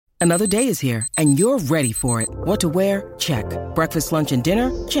Another day is here, and you're ready for it. What to wear? Check. Breakfast, lunch, and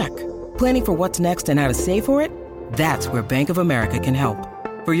dinner? Check. Planning for what's next and how to save for it? That's where Bank of America can help.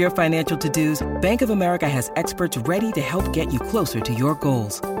 For your financial to-dos, Bank of America has experts ready to help get you closer to your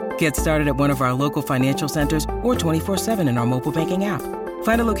goals. Get started at one of our local financial centers or 24/7 in our mobile banking app.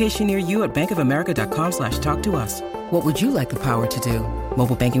 Find a location near you at bankofamerica.com/talktous. What would you like the power to do?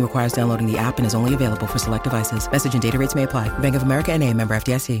 Mobile banking requires downloading the app and is only available for select devices. Message and data rates may apply. Bank of America N.A., member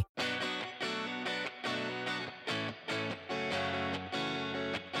FDIC.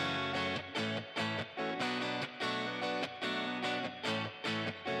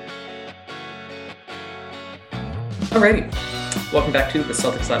 Alrighty, welcome back to the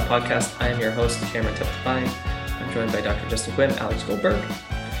Celtics Lab podcast. I am your host, Cameron Teptify. I'm joined by Dr. Justin Quinn, Alex Goldberg.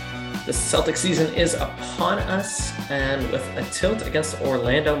 The Celtics season is upon us, and with a tilt against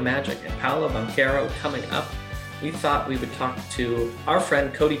Orlando Magic and Paolo Banchero coming up, we thought we would talk to our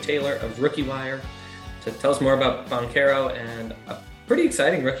friend Cody Taylor of Rookie Wire to tell us more about Banchero and a pretty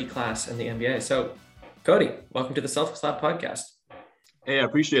exciting rookie class in the NBA. So, Cody, welcome to the Celtics Lab podcast. Hey, I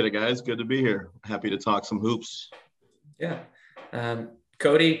appreciate it, guys. Good to be here. Happy to talk some hoops. Yeah.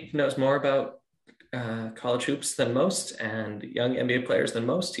 Cody knows more about college hoops than most and young NBA players than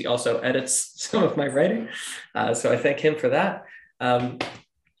most. He also edits some of my writing. So I thank him for that.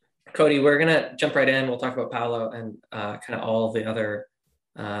 Cody, we're going to jump right in. We'll talk about Paolo and kind of all the other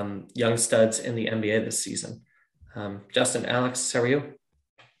young studs in the NBA this season. Justin, Alex, how are you?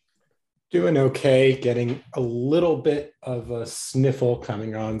 Doing okay, getting a little bit of a sniffle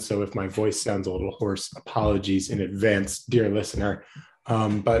coming on. So if my voice sounds a little hoarse, apologies in advance, dear listener.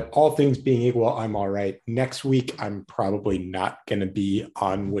 But all things being equal, I'm all right. Next week, I'm probably not going to be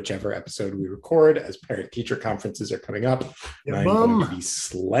on whichever episode we record as parent-teacher conferences are coming up. And I'm going to be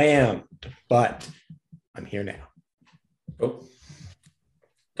slammed, but I'm here now. Cool.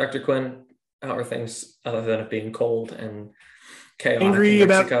 Dr. Quinn, how are things other than it being cold and chaotic? Angry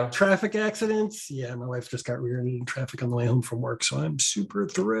about traffic accidents. Yeah, my wife just got rear-ended in traffic on the way home from work, so I'm super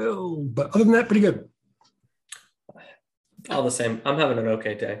thrilled. But other than that, pretty good. All the same, I'm having an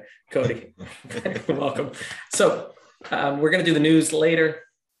okay day. Cody, welcome. So we're going to do the news later,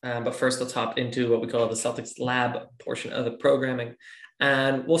 but first let's hop into what we call the Celtics Lab portion of the programming.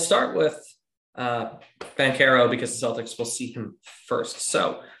 And we'll start with Banchero because the Celtics will see him first.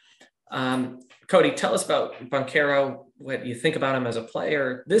 So Cody, tell us about Banchero, what you think about him as a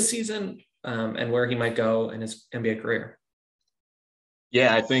player this season, and where he might go in his NBA career.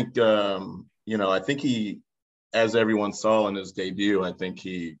 Yeah, I think, I think he, as everyone saw in his debut, I think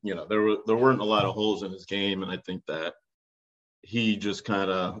he, there weren't a lot of holes in his game. And I think that he just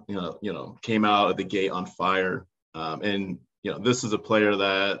kind of, came out of the gate on fire. This is a player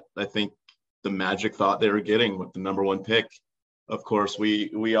that I think the Magic thought they were getting with the number one pick. Of course,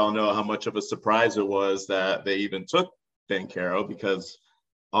 we all know how much of a surprise it was that they even took Banchero because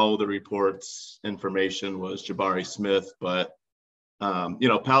all of the reports information was Jabari Smith. But,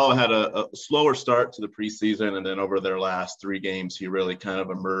 Paolo had a slower start to the preseason, and then over their last 3 games, he really kind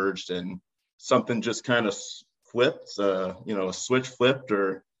of emerged and something just kind of flipped, a switch flipped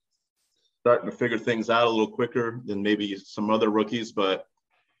or starting to figure things out a little quicker than maybe some other rookies. But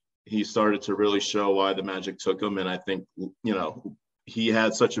he started to really show why the Magic took him. And I think, he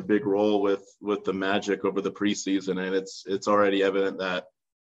had such a big role with the Magic over the preseason, and it's already evident that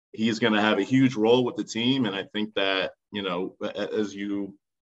he's going to have a huge role with the team. And I think that, as you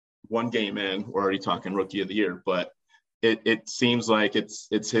one game in, we're already talking rookie of the year, but it seems like it's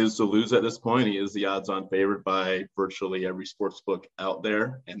his to lose at this point. He is the odds on favorite by virtually every sports book out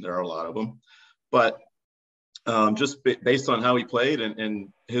there, and there are a lot of them. But just based on how he played and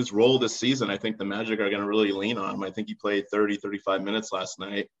his role this season, I think the Magic are going to really lean on him. I think he played 35 minutes last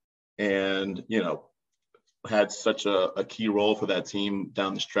night and, had such a key role for that team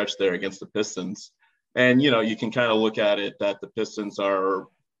down the stretch there against the Pistons. And, you can kind of look at it that the Pistons are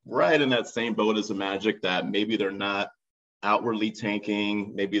right in that same boat as the Magic, that maybe they're not outwardly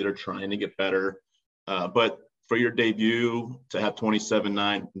tanking, maybe they're trying to get better. But for your debut to have 27,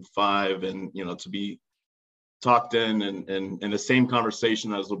 9, and 5 and, to be talked in and the same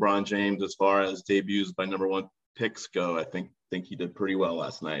conversation as LeBron James as far as debuts by number one picks go, I think he did pretty well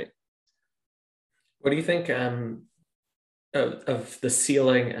last night. What do you think of the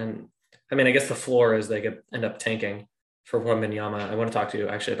ceiling? And I mean, I guess the floor is they end up tanking for Wembanyama. I want to talk to you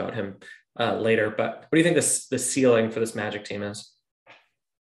actually about him later, but what do you think the ceiling for this Magic team is?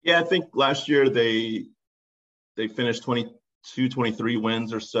 Yeah, I think last year they finished 22, 23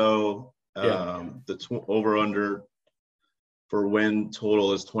 wins or so. Yeah. The over under for win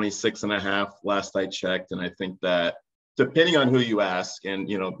total is 26.5 last I checked. And I think that, depending on who you ask, and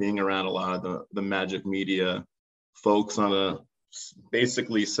being around a lot of the Magic media folks on a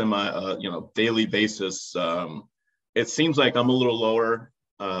basically daily basis, it seems like I'm a little lower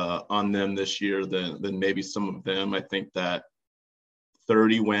on them this year than maybe some of them. I think that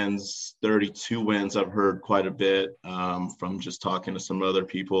 30 wins, 32 wins, I've heard quite a bit from just talking to some other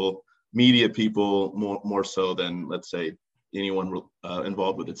people, media people, more so than, let's say, anyone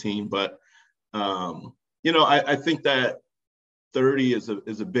involved with the team. But I think that 30 is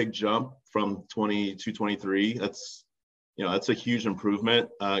a big jump from 22, 23. That's a huge improvement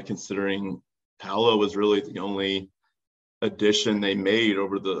considering Paolo was really the only addition they made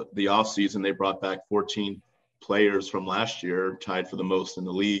over the offseason. They brought back 14 players from last year, tied for the most in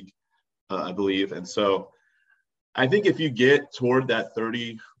the league, I believe. And so I think if you get toward that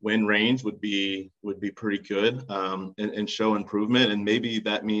 30 win range would be pretty good and show improvement. And maybe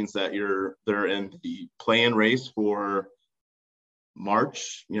that means that they're in the play-in race for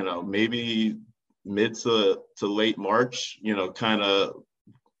March, maybe mid to late March, kind of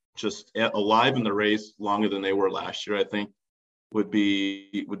just alive in the race longer than they were last year, I think would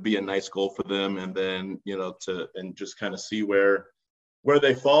be a nice goal for them. And then, and just kind of see where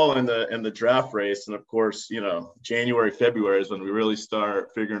they fall in the draft race. And of course, January, February is when we really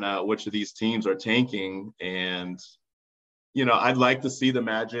start figuring out which of these teams are tanking. And, I'd like to see the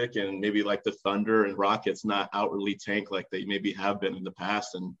Magic and maybe like the Thunder and Rockets not outwardly tank like they maybe have been in the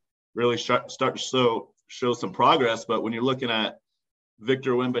past and really start to show some progress. But when you're looking at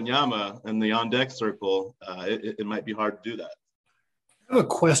Victor Wembanyama and the on-deck circle, it might be hard to do that. I have a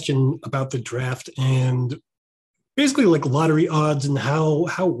question about the draft and basically like lottery odds and how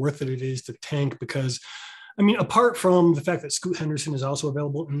worth it is to tank, because I mean, apart from the fact that Scoot Henderson is also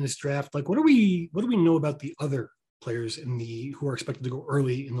available in this draft, like what do we know about the other players who are expected to go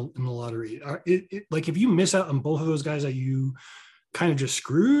early in the lottery? Like if you miss out on both of those guys, are you kind of just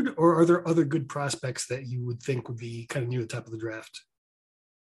screwed, or are there other good prospects that you would think would be kind of near the top of the draft?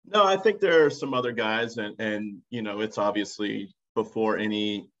 No, I think there are some other guys, and it's obviously before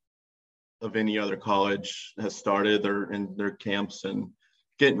any other college has started. They're in their camps and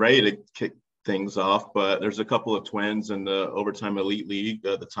getting ready to kick things off. But there's a couple of twins in the Overtime Elite League,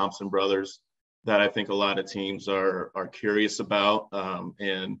 the Thompson brothers, that I think a lot of teams are curious about.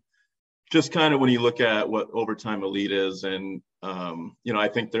 And just kind of when you look at what Overtime Elite is, and I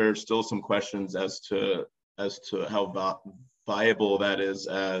think there's still some questions as to how viable that is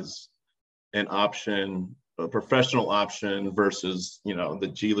as an option, a professional option versus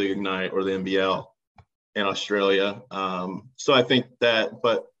the G League Ignite or the NBL in Australia. So I think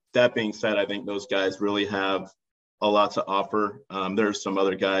but that being said, I think those guys really have a lot to offer. There's some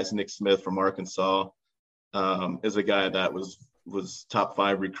other guys. Nick Smith from Arkansas is a guy that was top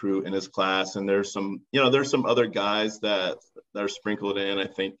 5 recruit in his class, and there's some other guys that are sprinkled in. I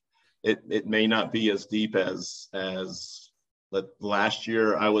think it may not be as deep as last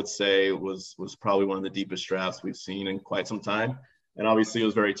year. I would say was probably one of the deepest drafts we've seen in quite some time, and obviously it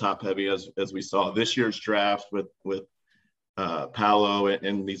was very top heavy as we saw this year's draft with Paolo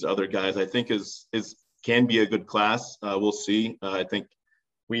and these other guys. I think can be a good class. We'll see. I think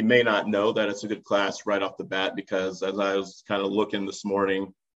we may not know that it's a good class right off the bat, because as I was kind of looking this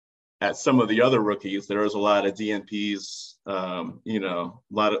morning at some of the other rookies, there was a lot of DNPs, a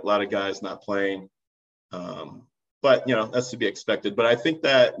lot of guys not playing. But that's to be expected. But I think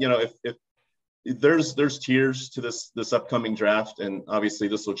that if there's tiers to this upcoming draft, and obviously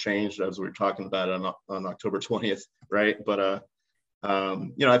this will change as we were talking about it on October 20th, right? But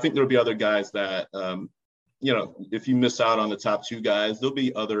I think there'll be other guys that if you miss out on the top 2 guys, there'll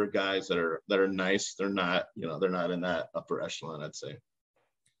be other guys that are nice. They're not in that upper echelon, I'd say.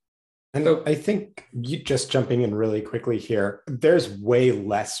 And I think just jumping in really quickly here, there's way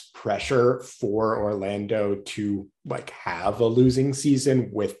less pressure for Orlando to have a losing season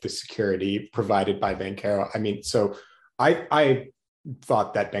with the security provided by Banchero. I mean, so I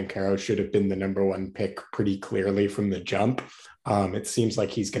thought that Banchero should have been the number 1 pick pretty clearly from the jump. It seems like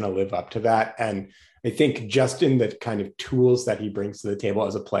he's going to live up to that. And I think just in the kind of tools that he brings to the table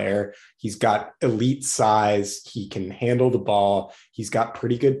as a player, he's got elite size, he can handle the ball, he's got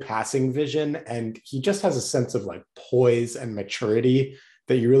pretty good passing vision, and he just has a sense of poise and maturity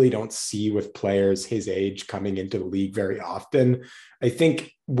that you really don't see with players his age coming into the league very often. I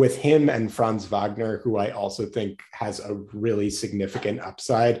think with him and Franz Wagner, who I also think has a really significant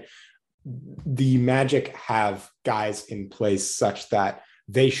upside, the Magic have guys in place such that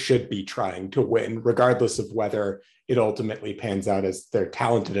they should be trying to win, regardless of whether it ultimately pans out as they're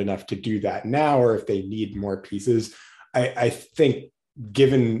talented enough to do that now, or if they need more pieces. I think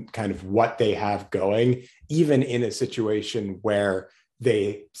given kind of what they have going, even in a situation where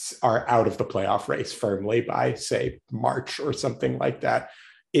they are out of the playoff race firmly by, say, March or something like that,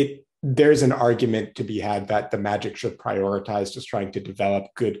 there's an argument to be had that the Magic should prioritize just trying to develop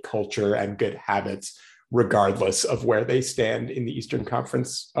good culture and good habits, regardless of where they stand in the Eastern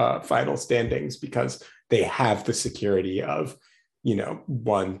Conference final standings, because they have the security of,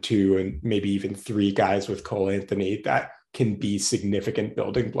 1, 2, and maybe even 3 guys with Cole Anthony that can be significant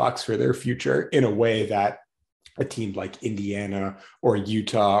building blocks for their future in a way that a team like Indiana or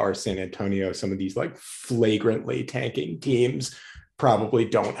Utah or San Antonio, some of these like flagrantly tanking teams, probably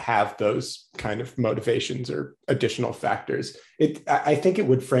don't have those kind of motivations or additional factors. I think it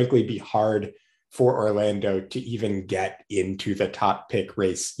would frankly be hard for Orlando to even get into the top pick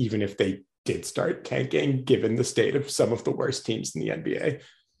race, even if they did start tanking, given the state of some of the worst teams in the NBA.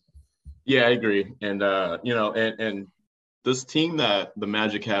 Yeah, I agree. And, and this team that the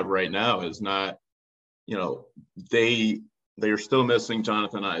Magic have right now is not, they are still missing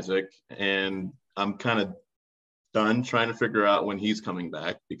Jonathan Isaac, and I'm kind of done trying to figure out when he's coming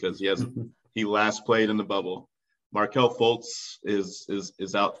back, because he last played in the bubble. Markelle Fultz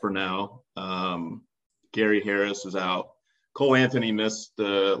is out for now. Gary Harris is out. Cole Anthony missed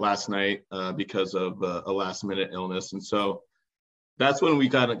last night because of a last minute illness, and so that's when we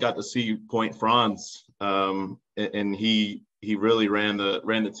kind of got to see Point Franz, and he really ran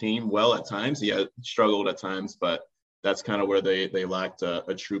the team well at times. He had struggled at times, but that's kind of where they lacked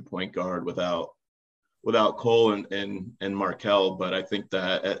a true point guard without Cole and Markelle. But I think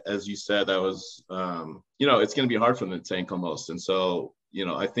that, as you said, that was, it's going to be hard for them to tank almost. And so,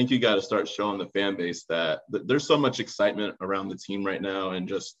 I think you got to start showing the fan base that there's so much excitement around the team right now, and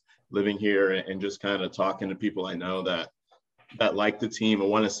just living here and just kind of talking to people I know that like the team and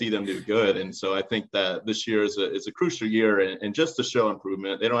want to see them do good. And so I think that this year is a crucial year, and just to show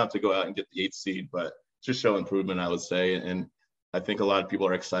improvement. They don't have to go out and get the 8th seed, but just show improvement, I would say. And I think a lot of people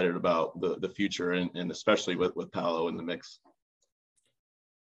are excited about the future, and especially with Paolo in the mix.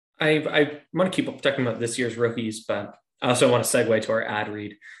 I want to keep talking about this year's rookies, but I also want to segue to our ad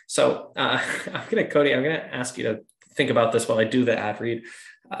read. So Cody, I'm going to ask you to think about this while I do the ad read.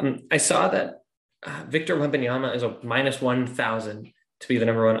 I saw that Victor Wembanyama is a -1,000 to be the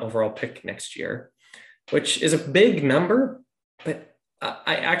number 1 overall pick next year, which is a big number. But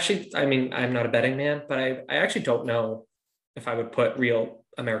I'm not a betting man, but I actually don't know if I would put real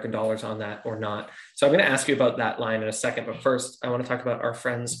American dollars on that or not. So I'm going to ask you about that line in a second. But first, I want to talk about our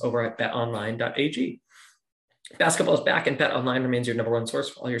friends over at betonline.ag. Basketball is back, and BetOnline remains your number 1 source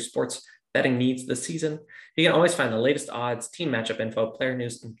for all your sports betting needs this season. You can always find the latest odds, team matchup info, player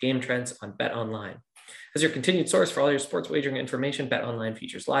news, and game trends on BetOnline. As your continued source for all your sports wagering information, BetOnline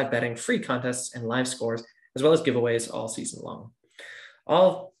features live betting, free contests, and live scores, as well as giveaways all season long.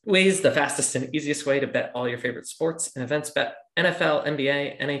 Always the fastest and easiest way to bet all your favorite sports and events. Bet NFL,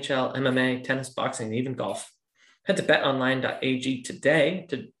 NBA, NHL, MMA, tennis, boxing, and even golf. Head to betonline.ag today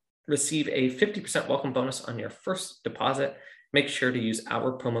to receive a 50% welcome bonus on your first deposit. Make sure to use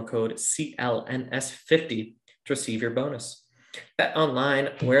our promo code CLNS50 to receive your bonus. Bet online,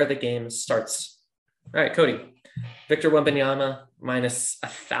 where the game starts. All right, Cody. Victor Wembanyama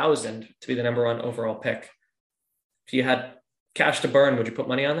 -1,000 to be the number 1 overall pick. If you had cash to burn, would you put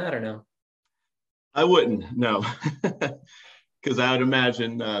money on that or no? I wouldn't, no. Because I would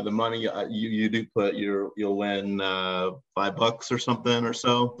imagine the money you do put, you'll win $5 or something or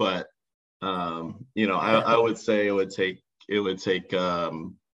so. But I would say it would take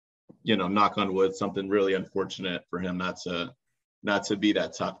knock on wood, something really unfortunate for him not to be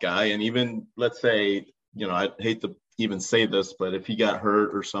that top guy. And even, let's say, I hate to even say this, but if he got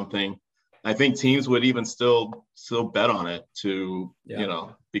hurt or something, I think teams would even still bet on it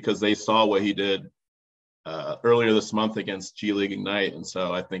because they saw what he did earlier this month against G League Ignite. And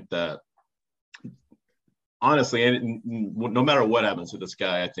so I think that, honestly, and no matter what happens to this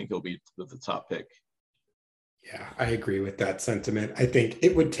guy, I think he'll be the top pick. Yeah, I agree with that sentiment. I think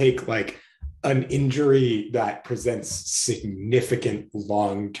it would take like an injury that presents significant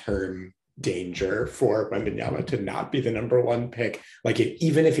long-term danger for Wembanyama to not be the number 1 pick. Like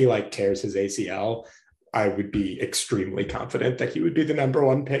even if he tears his ACL, I would be extremely confident that he would be the number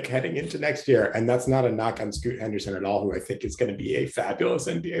 1 pick heading into next year. And that's not a knock on Scoot Henderson at all, who I think is going to be a fabulous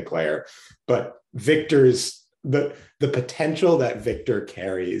NBA player. But Victor's the potential that Victor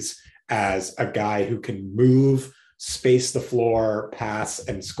carries as a guy who can move, space the floor, pass,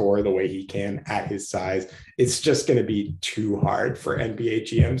 and score the way he can at his size, it's just going to be too hard for NBA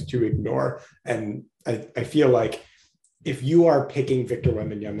GMs to ignore. And I feel like if you are picking Victor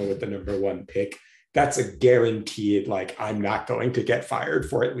Wembanyama with the number 1 pick, that's a guaranteed, like, I'm not going to get fired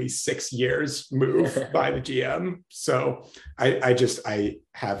for at least 6 years move by the GM. So I think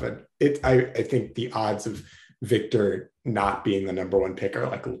the odds of Victor not being the number one pick are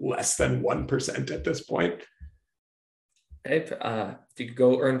like less than 1% at this point. Hey, you could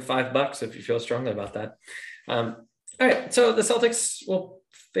go earn $5 if you feel strongly about that. All right, so the Celtics will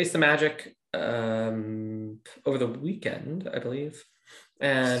face the Magic over the weekend, I believe.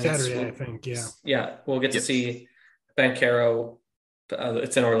 And Saturday, I think, yeah, we'll get to see Banchero.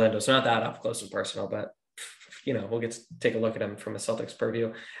 It's in Orlando, so not that up close and personal, but we'll get to take a look at him from a Celtics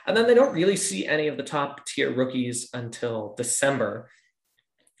purview. And then they don't really see any of the top tier rookies until December,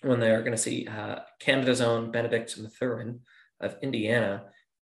 when they are going to see Canada's own Benedict Mathurin of Indiana.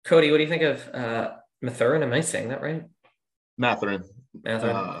 Cody, what do you think of Mathurin? Am I saying that right? Mathurin.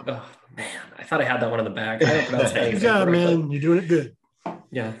 Oh man, I thought I had that one in the bag. I don't pronounce anything. Good job, man. You're doing it good.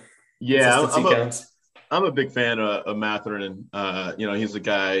 Yeah. I'm a big fan of Mathurin. He's a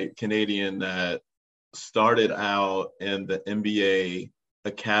guy, Canadian, that started out in the NBA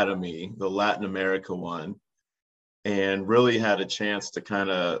Academy, the Latin America one, and really had a chance to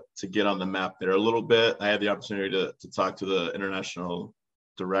get on the map there a little bit. I had the opportunity to talk to the international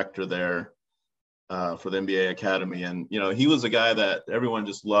director there for the NBA Academy. And, he was a guy that everyone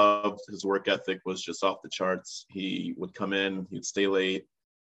just loved. His work ethic was just off the charts. He would come in, he'd stay late,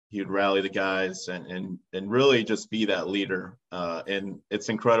 he would rally the guys and really just be that leader. And it's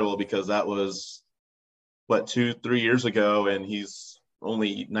incredible because that was 2-3 years ago, and he's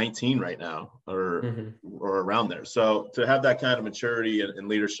only 19 right now or around there. So to have that kind of maturity and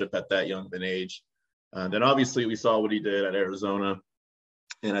leadership at that young of an age, then obviously we saw what he did at Arizona.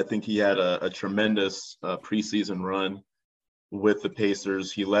 And I think he had a tremendous preseason run with the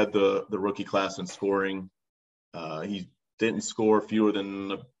Pacers. He led the rookie class in scoring. He didn't score fewer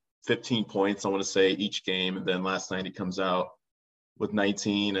than 15 points, I want to say, each game. And then last night he comes out with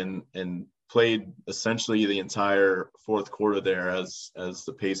 19 and played essentially the entire fourth quarter there as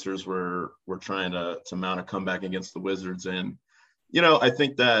the Pacers were trying to mount a comeback against the Wizards. And, I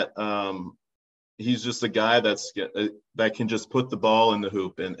think that he's just a guy that can just put the ball in the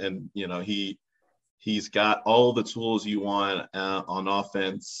hoop. And he's got all the tools you want on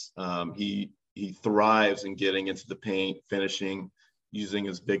offense. He thrives in getting into the paint, finishing, using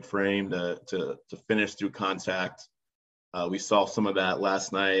his big frame to finish through contact. We saw some of that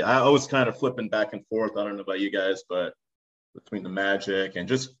last night. I was kind of flipping back and forth. I don't know about you guys, but between the Magic and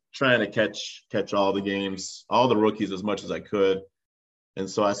just trying to catch all the games, all the rookies as much as I could. And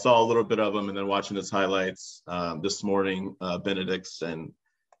so I saw a little bit of him, and then watching his highlights this morning, Benedict's. And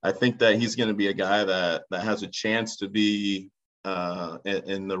I think that he's going to be a guy that has a chance to be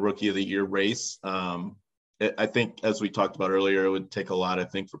in the Rookie of the Year race. I think, as we talked about earlier, it would take a lot, I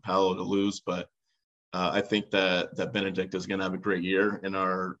think, for Paolo to lose. But I think that Benedict is going to have a great year. In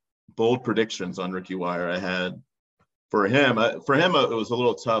our bold predictions on Rookie Wire, I had for him, it was a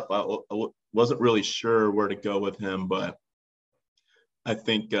little tough. I wasn't really sure where to go with him, but I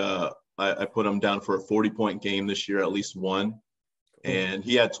think I put him down for a 40-point game this year, at least one. And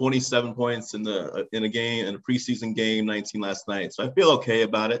he had 27 points in a preseason game, 19 last night. So I feel okay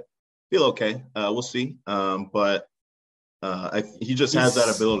about it. We'll see. But he just has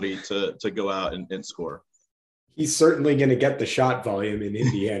that ability to go out and score. He's certainly going to get the shot volume in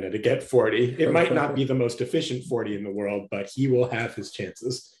Indiana to get 40. It might not be the most efficient 40 in the world, but he will have his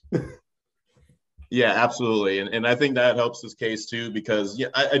chances. Yeah, absolutely. And I think that helps his case too, because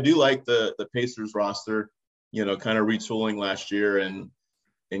I do like the Pacers roster, kind of retooling last year and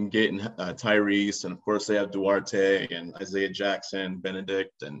getting Tyrese. And of course they have Duarte and Isaiah Jackson,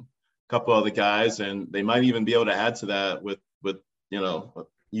 Benedict, and a couple other guys. And they might even be able to add to that with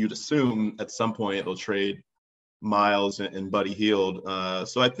you'd assume at some point they'll trade Miles and Buddy Hield.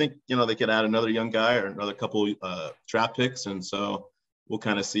 So I think, they could add another young guy or another couple draft picks. And so we'll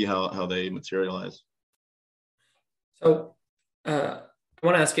kind of see how they materialize. So I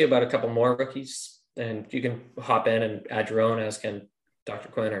want to ask you about a couple more rookies, and you can hop in and add your own, as can Dr.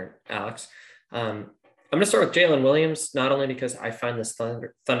 Quinn or Alex. I'm going to start with Jalen Williams, not only because I find this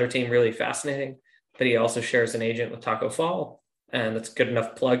Thunder team really fascinating, but he also shares an agent with Taco Fall. And that's good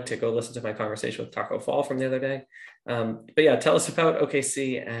enough plug to go listen to my conversation with Taco Fall from the other day. But yeah, tell us about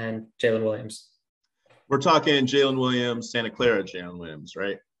OKC and Jalen Williams. We're talking Jalen Williams, Santa Clara Jalen Williams,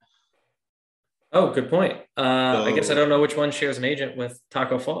 right? Oh, good point. I guess I don't know which one shares an agent with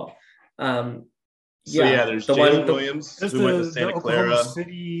Taco Fall. There's Jalen Williams who went to Santa Clara. Oklahoma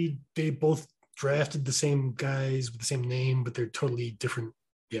City, they both drafted the same guys with the same name, but they're totally different.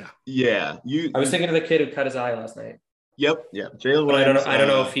 Yeah. Yeah. I was thinking of the kid who cut his eye last night. Yep. Yeah. Jalen But Williams. I don't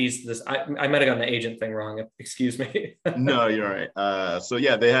know if he's this. I might have gotten the agent thing wrong. Excuse me. No, you're right. So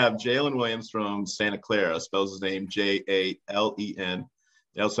yeah, they have Jalen Williams from Santa Clara, spells his name Jalen.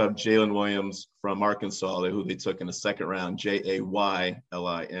 They also have Jalen Williams from Arkansas, who they took in the second round,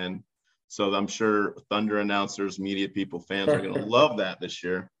 Jaylin. So I'm sure Thunder announcers, media people, fans are going to love that this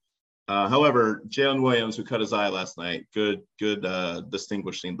year. However, Jalen Williams, who cut his eye last night, good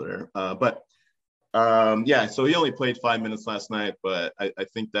distinguishing there. So he only played 5 minutes last night, but I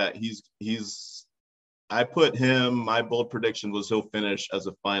think that I put him, my bold prediction was he'll finish as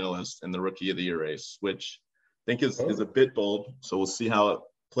a finalist in the Rookie of the Year race, which I think is a bit bold. So we'll see how it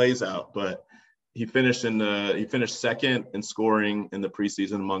plays out. But he finished second in scoring in the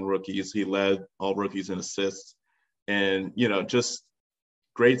preseason among rookies. He led all rookies in assists, and just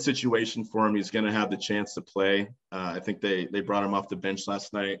great situation for him. He's going to have the chance to play. I think they brought him off the bench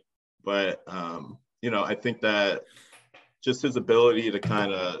last night, but I think that just his ability to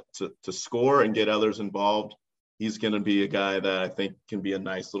kind of to score and get others involved, he's going to be a guy that I think can be a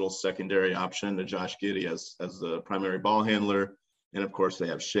nice little secondary option to Josh Giddey as the primary ball handler. And of course they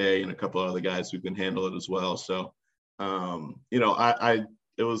have Shea and a couple of other guys who can handle it as well. So,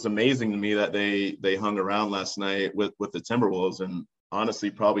 it was amazing to me that they hung around last night with the Timberwolves, and honestly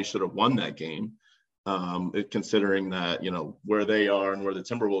probably should have won that game, considering that, where they are and where the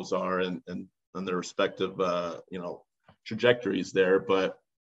Timberwolves are and their respective, trajectories there. But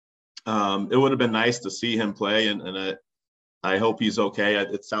it would have been nice to see him play, and I hope he's okay.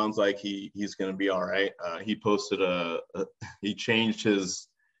 It sounds like he's going to be all right. He posted he changed his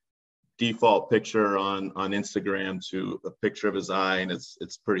default picture on Instagram to a picture of his eye, and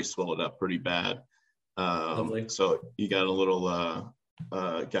it's pretty swollen up pretty bad. So he got a little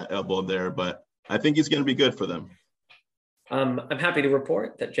got elbowed there, but I think he's going to be good for them. I'm happy to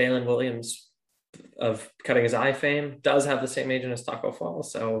report that Jalen Williams of cutting his eye fame does have the same agent as Taco Fall.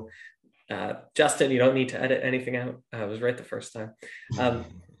 So Justin, you don't need to edit anything out. I was right the first time.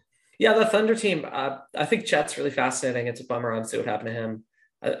 The Thunder team, I think Chet's really fascinating. It's a bummer on see what happened to him.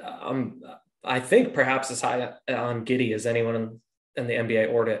 I think perhaps as high on Giddey as anyone in the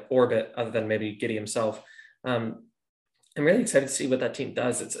NBA orbit other than maybe Giddey himself. I'm really excited to see what that team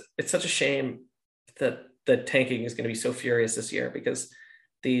does. It's such a shame that the tanking is going to be so furious this year, because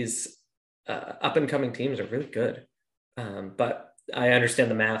these up and coming teams are really good. But I understand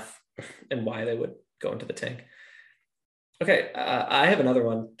the math and why they would go into the tank. Okay, I have another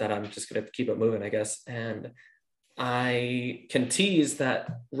one that I'm just going to keep it moving, I guess. And I can tease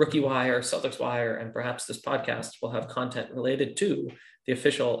that Rookie Wire, Celtics Wire, and perhaps this podcast will have content related to the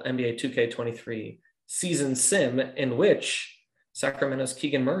official NBA 2K23 season sim, in which Sacramento's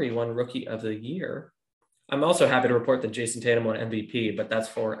Keegan Murray won Rookie of the Year. I'm also happy to report that Jason Tatum won MVP, but that's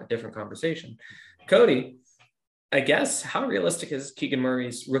for a different conversation. Cody, I guess, how realistic is Keegan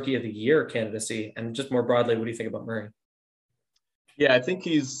Murray's Rookie of the Year candidacy? And just more broadly, what do you think about Murray? Yeah, I think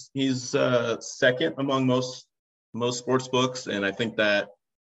he's second among most sports books, and I think that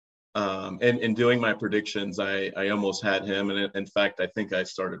in doing my predictions, I almost had him, and in fact, I think I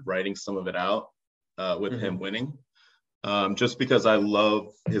started writing some of it out with him winning, just because I love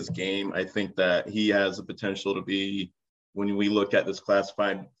his game. I think that he has the potential to be, when we look at this class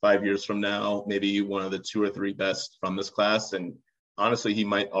 5 years from now, maybe one of the 2 or 3 best from this class, and honestly, he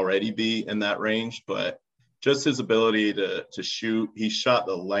might already be in that range, but just his ability to shoot. He shot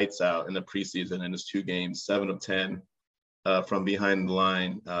the lights out in the preseason in his 2 games, 7 of 10 from behind the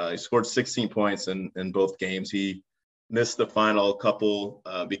line. He scored 16 points in both games. He missed the final couple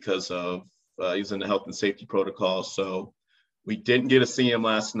because of he was in the health and safety protocol. So we didn't get to see him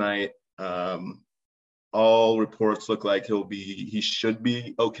last night. All reports look like he should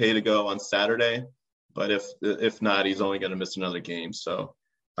be okay to go on Saturday, but if not, he's only going to miss another game. So,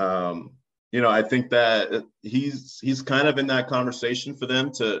 I think that he's kind of in that conversation for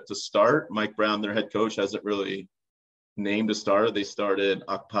them to start. Mike Brown, their head coach, hasn't really named a starter. They started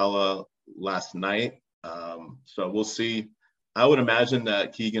Akpala last night. So we'll see. I would imagine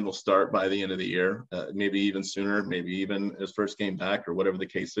that Keegan will start by the end of the year, maybe even sooner, maybe even his first game back or whatever the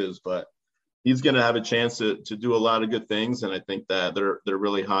case is. But he's going to have a chance to do a lot of good things, and I think that they're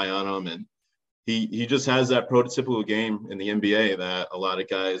really high on him. And he just has that prototypical game in the NBA that a lot of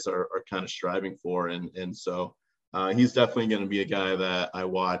guys are kind of striving for. And so he's definitely going to be a guy that I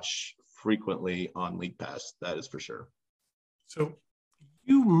watch frequently on League Pass. That is for sure. So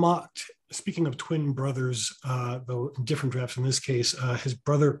you mocked, speaking of twin brothers, though different drafts in this case, his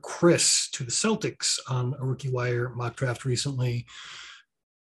brother Chris to the Celtics on a Rookie Wire mock draft recently.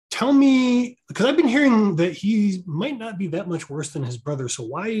 Tell me, because I've been hearing that he might not be that much worse than his brother. So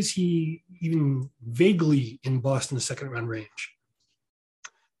why is he even vaguely in Boston's second round range?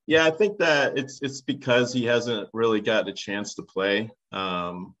 Yeah, I think that it's because he hasn't really got a chance to play.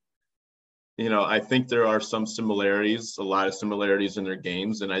 I think there are some similarities, a lot of similarities in their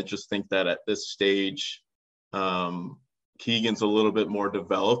games. And I just think that at this stage, Keegan's a little bit more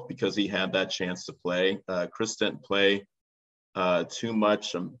developed because he had that chance to play. Chris didn't play too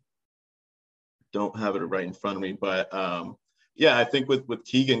much. Don't have it right in front of me, but I think with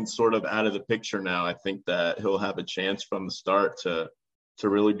Keegan sort of out of the picture now, I think that he'll have a chance from the start to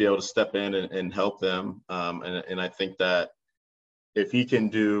really be able to step in and help them. And I think that if he can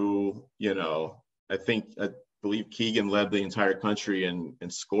do, I believe Keegan led the entire country in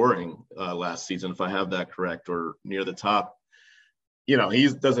scoring last season, if I have that correct, or near the top. He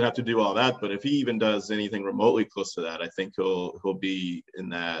doesn't have to do all that, but if he even does anything remotely close to that, I think he'll be in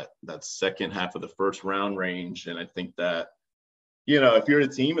that second half of the first round range. And I think that, if you're a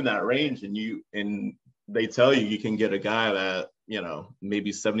team in that range and they tell you can get a guy that,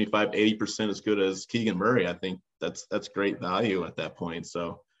 maybe 75, 80% as good as Keegan Murray, I think that's great value at that point.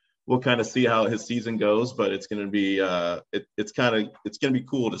 So we'll kind of see how his season goes, but it's going to be it's going to be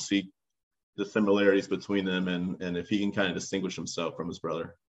cool to see the similarities between them and if he can kind of distinguish himself from his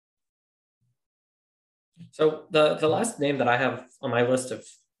brother. So the last name that I have on my list of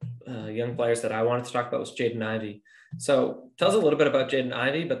young players that I wanted to talk about was Jaden Ivey. So tell us a little bit about Jaden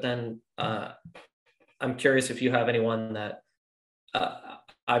Ivey, but then I'm curious if you have anyone that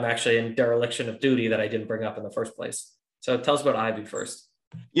I'm actually in dereliction of duty that I didn't bring up in the first place. So tell us about Ivey first.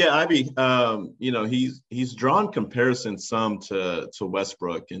 Yeah, Ivey, he's drawn comparisons some to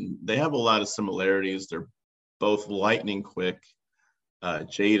Westbrook, and they have a lot of similarities. They're both lightning quick.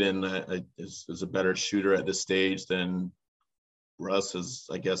 Jaden is a better shooter at this stage than Russ has,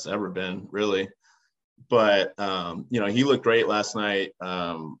 I guess, ever been, really. But he looked great last night.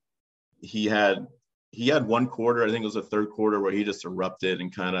 He had one quarter, I think it was the third quarter, where he just erupted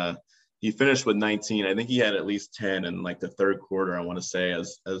and he finished with 19. I think he had at least 10 in like the third quarter, I want to say,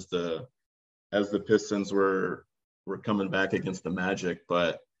 as the Pistons were coming back against the Magic.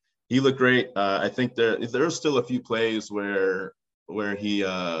 But he looked great. I think there's still a few plays where he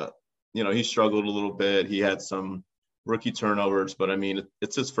he struggled a little bit. He had some rookie turnovers, but I mean,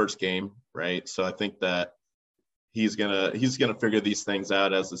 it's his first game, right? So I think that he's gonna figure these things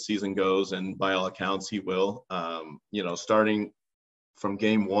out as the season goes, and by all accounts, he will. Starting from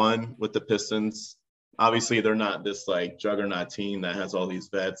game one with the Pistons, obviously they're not this like juggernaut team that has all these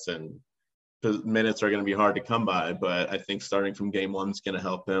vets, and minutes are going to be hard to come by. But I think starting from game one is going to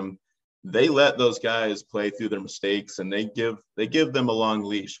help him. They let those guys play through their mistakes, and they give them a long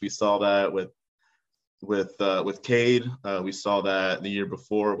leash. We saw that with Cade. We saw that the year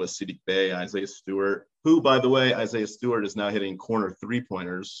before with Siddiq Bey, Isaiah Stewart, who, by the way, Isaiah Stewart is now hitting corner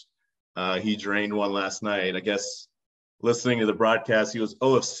three-pointers. He drained one last night. I guess listening to the broadcast, he was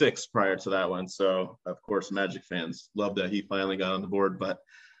 0 of 6 prior to that one. So, of course, Magic fans love that he finally got on the board. But,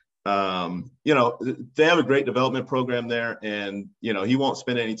 they have a great development program there. And, he won't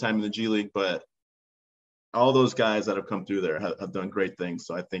spend any time in the G League, but all those guys that have come through there have done great things.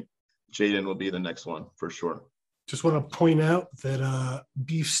 So I think Jaden will be the next one for sure. Just want to point out that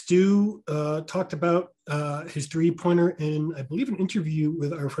Beef Stew talked about his three-pointer in, I believe, an interview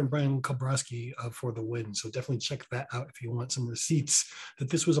with our friend Brian Kobrowski for the win. So definitely check that out if you want some receipts that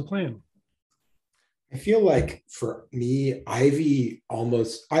this was a plan. I feel like for me, Ivy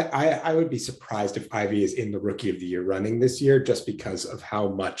almost, I would be surprised if Ivy is in the Rookie of the Year running this year, just because of how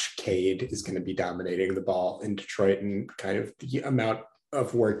much Cade is going to be dominating the ball in Detroit and kind of the amount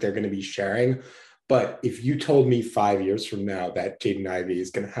of work they're going to be sharing. But if you told me 5 years from now that Jaden Ivey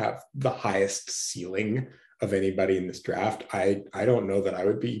is going to have the highest ceiling of anybody in this draft, I don't know that I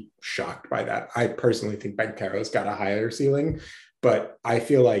would be shocked by that. I personally think Banchero's got a higher ceiling, but I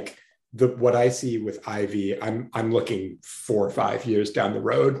feel like what I see with Ivy, I'm looking 4 or 5 years down the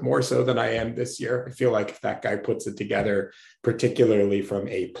road more so than I am this year. I feel like if that guy puts it together, particularly from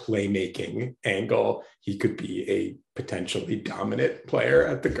a playmaking angle, he could be a potentially dominant player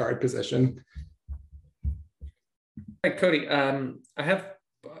at the guard position. All right, Cody, I have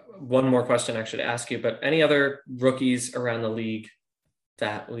one more question actually to ask you, but any other rookies around the league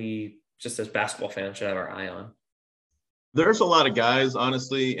that we, just as basketball fans, should have our eye on? There's a lot of guys,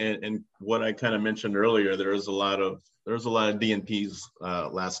 honestly, and what I kind of mentioned earlier, there was a lot of DNPs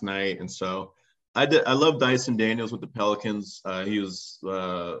last night, and so I love Dyson Daniels with the Pelicans. He was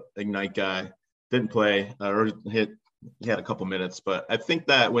Ignite guy, didn't play or he had a couple minutes, but I think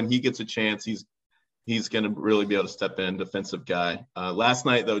that when he gets a chance, he's he's going to really be able to step in, defensive guy. Last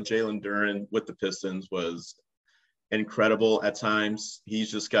night, though, Jalen Duren with the Pistons was incredible at times. He's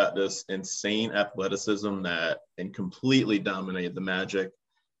just got this insane athleticism and completely dominated the Magic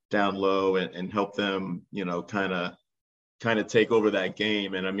down low and helped them, kind of take over that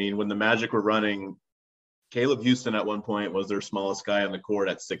game. And I mean, when the Magic were running, Caleb Houston at one point was their smallest guy on the court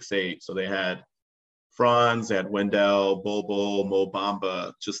at 6'8". So they had Franz, they had Wendell, Bol, Mo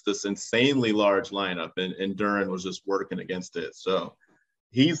Bamba, just this insanely large lineup. And Duren was just working against it. So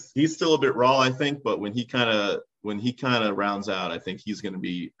he's still a bit raw, I think, but when he kind of rounds out, I think he's going to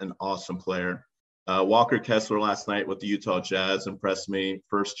be an awesome player. Walker Kessler last night with the Utah Jazz impressed me.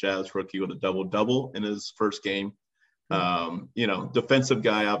 First Jazz rookie with a double-double in his first game. Defensive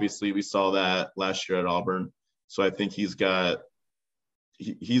guy, obviously we saw that last year at Auburn. So I think he's got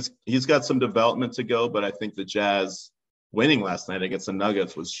some development to go, but I think the Jazz winning last night against the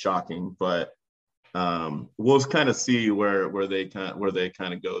Nuggets was shocking, but we'll kind of see where they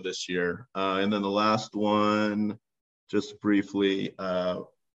kind of go this year. And then the last one, just briefly,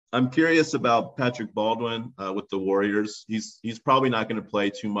 I'm curious about Patrick Baldwin with the Warriors. He's probably not going to play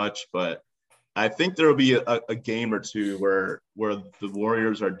too much, but I think there will be a game or two where the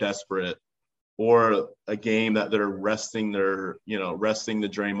Warriors are desperate, or a game that they're resting the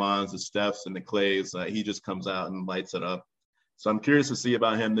Draymonds, the Stephs, and the Clays. He just comes out and lights it up. So I'm curious to see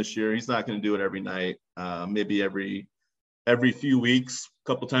about him this year. He's not going to do it every night, maybe every few weeks, a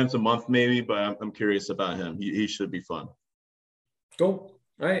couple times a month maybe, but I'm curious about him. He should be fun. Cool.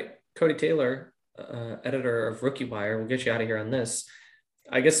 All right. Cody Taylor, editor of Rookie Wire. We'll get you out of here on this.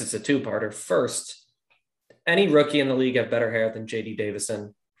 I guess it's a two-parter. First, any rookie in the league have better hair than J.D.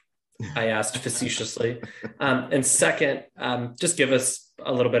 Davison? I asked facetiously. And second, just give us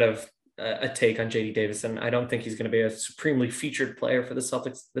a little bit of a take on J.D. Davison. I don't think he's going to be a supremely featured player for the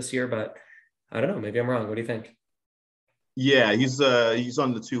Celtics this year, but I don't know. Maybe I'm wrong. What do you think? Yeah, he's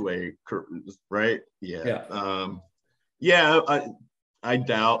on the two-way, right? Yeah. I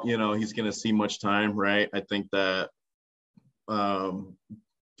doubt, he's going to see much time, right? I think that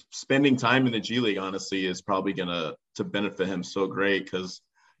spending time in the G League, honestly, is probably going to benefit him so great, because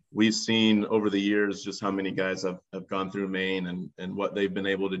we've seen over the years just how many guys have gone through Maine and what they've been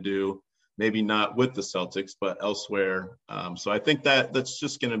able to do, maybe not with the Celtics, but elsewhere. So I think that's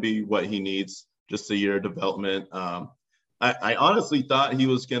just going to be what he needs, just a year of development. I honestly thought he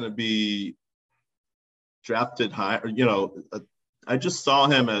was going to be drafted high, I just saw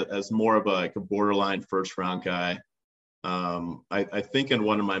him as more of a borderline first round guy. I think in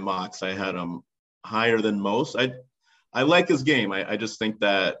one of my mocks, I had him higher than most. I like his game. I just think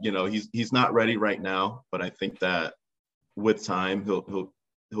that, he's not ready right now, but I think that with time,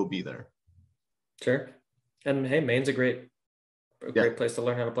 he'll be there. Sure. And hey, Maine's a great place to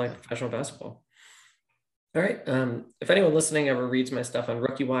learn how to play professional basketball. All right. If anyone listening ever reads my stuff on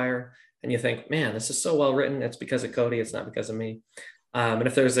Rookie Wire and you think, man, this is so well written, it's because of Cody, it's not because of me. And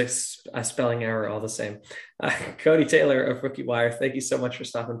if there's a spelling error, all the same. Cody Taylor of Rookie Wire, thank you so much for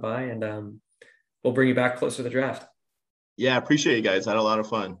stopping by, and we'll bring you back closer to the draft. Yeah, appreciate you guys. I had a lot of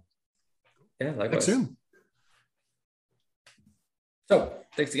fun. Yeah, likewise. Thanks. So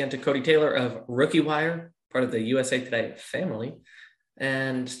thanks again to Cody Taylor of Rookie Wire, part of the USA Today family.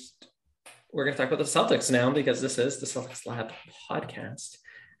 And we're going to talk about the Celtics now, because this is the Celtics Lab podcast.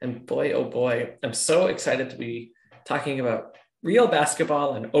 And boy, oh boy, I'm so excited to be talking about real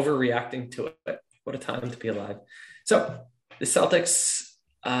basketball and overreacting to it. What a time to be alive. So the Celtics,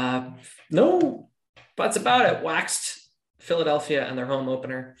 no buts about it, waxed Philadelphia and their home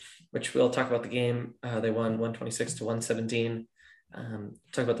opener, which we'll talk about the game. They won 126-117.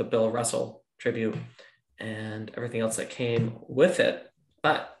 Talk about the Bill Russell tribute and everything else that came with it.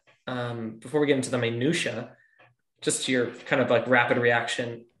 But before we get into the minutia, just your kind of like rapid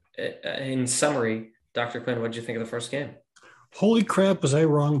reaction in summary, Dr. Quinn, what did you think of the first game? Holy crap, was I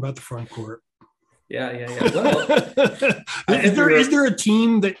wrong about the front court? Yeah. Well, is there a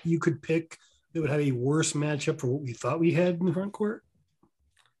team that you could pick that would have a worse matchup for what we thought we had in the front court?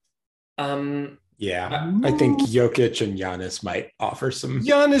 Yeah, I think Jokic and Giannis might offer some.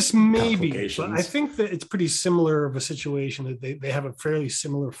 Giannis maybe, but I think that it's pretty similar of a situation that they have a fairly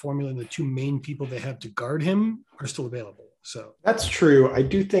similar formula, and the two main people they have to guard him are still available. So that's true. I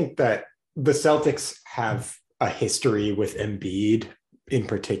do think that the Celtics have a history with Embiid in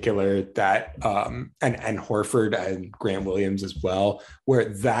particular, that and Horford and Grant Williams as well, where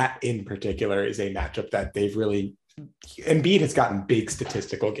that in particular is a matchup that they've really, Embiid has gotten big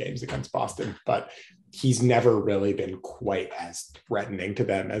statistical games against Boston, but he's never really been quite as threatening to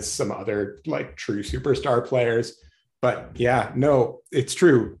them as some other like true superstar players. But yeah, no, it's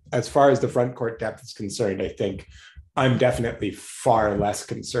true. As far as the front court depth is concerned, I think I'm definitely far less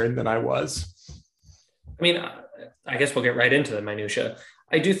concerned than I was. I mean, I guess we'll get right into the minutia.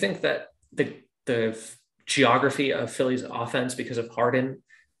 I do think that the geography of Philly's offense, because of Harden,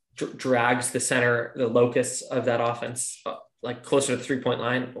 drags the center, the locus of that offense, like closer to the 3-point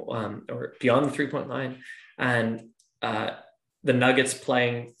line, or beyond the 3-point line. And the Nuggets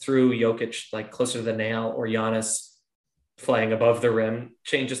playing through Jokic, like closer to the nail, or Giannis playing above the rim,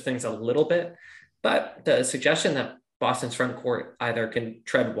 changes things a little bit. But the suggestion that Boston's front court either can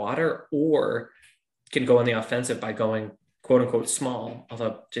tread water or can go on the offensive by going quote unquote small,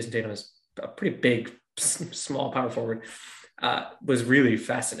 although Jason Tatum is a pretty big, small power forward, was really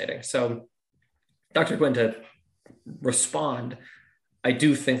fascinating. So Dr. Quinn, to respond, I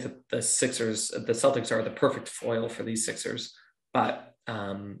do think that the Celtics are the perfect foil for these Sixers, but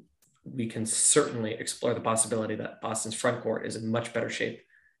we can certainly explore the possibility that Boston's front court is in much better shape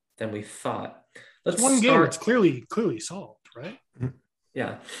than we thought. It's one game. It's clearly solved, right?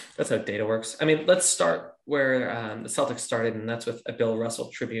 Yeah, that's how data works. I mean, let's start where the Celtics started, and that's with a Bill Russell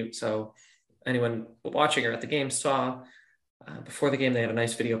tribute. So anyone watching or at the game saw before the game, they had a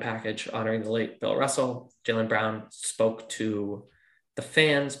nice video package honoring the late Bill Russell. Jaylen Brown spoke to the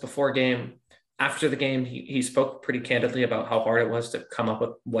fans before game. After the game, he spoke pretty candidly about how hard it was to come up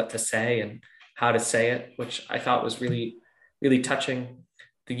with what to say and how to say it, which I thought was really, really touching.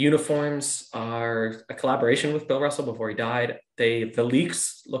 The uniforms are a collaboration with Bill Russell before he died. The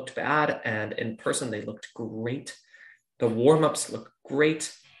leaks looked bad, and in person they looked great. The warm-ups look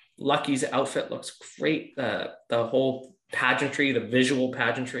great. Lucky's outfit looks great. The whole pageantry, the visual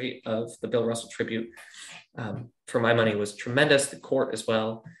pageantry of the Bill Russell tribute, for my money, was tremendous. The court as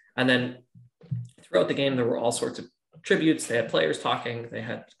well. And then throughout the game, there were all sorts of tributes. They had players talking. They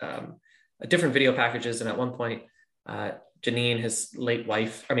had different video packages. And at one point, Janine, his late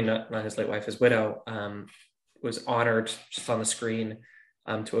wife, not his late wife, his widow, was honored just on the screen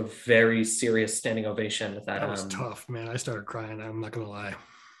to a very serious standing ovation. That was tough, man. I started crying. I'm not going to lie.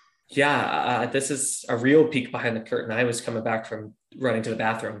 Yeah, this is a real peek behind the curtain. I was coming back from running to the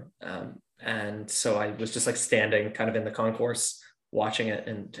bathroom. And so I was just like standing kind of in the concourse watching it.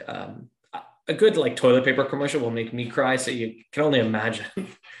 And a good like toilet paper commercial will make me cry. So you can only imagine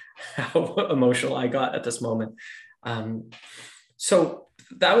how emotional I got at this moment. So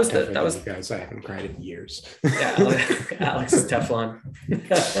that was you guys. I haven't cried in years. Yeah, Alex is Teflon.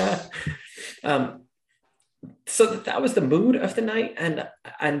 So that was the mood of the night, and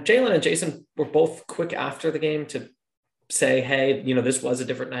Jaylen and Jason were both quick after the game to say, "Hey, this was a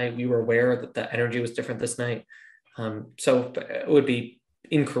different night. We were aware that the energy was different this night." So it would be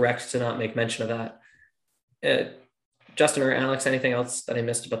incorrect to not make mention of that. Justin or Alex, anything else that I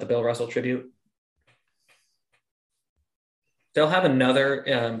missed about the Bill Russell tribute? They'll have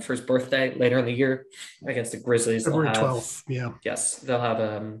another for his birthday later in the year against the Grizzlies. February 12th, yeah. Yes, they'll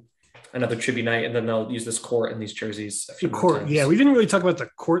have another tribute night, and then they'll use this court and these jerseys. The court, yeah. We didn't really talk about the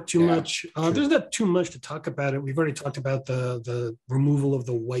court too much. There's not too much to talk about it. We've already talked about the removal of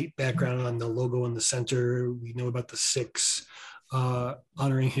the white background on the logo in the center. We know about the 6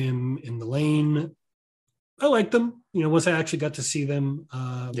 honoring him in the lane. I like them. Once I actually got to see them,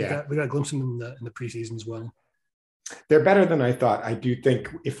 we got a glimpse of them in the preseason as well. They're better than I thought. I do think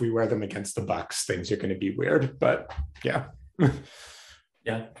if we wear them against the Bucks, things are going to be weird, but yeah.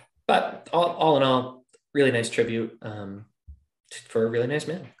 Yeah. But all in all, really nice tribute for a really nice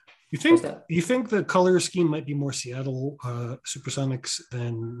man. You think the color scheme might be more Seattle Supersonics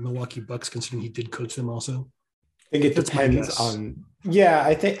than Milwaukee Bucks, considering he did coach them also? I think it depends on. Yeah,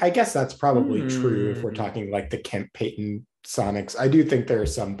 I guess that's probably true if we're talking like the Kent Payton Sonics. I do think there are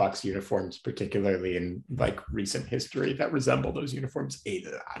some Bucks uniforms, particularly in like recent history, that resemble those uniforms a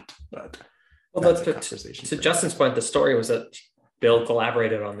lot. But to Justin's point, the story was that Bill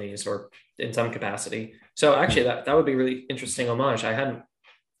collaborated on these, or in some capacity. So actually, that would be really interesting homage. I hadn't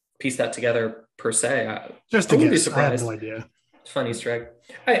pieced that together per se. Just to be surprised. I have no idea. Fun Easter egg.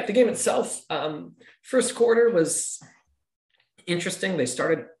 All right, the game itself. First quarter was interesting. They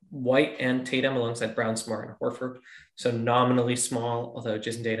started White and Tatum alongside Brown, Smart, and Horford. So nominally small, although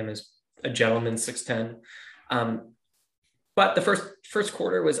Jason Tatum is a gentleman, 6'10". But the first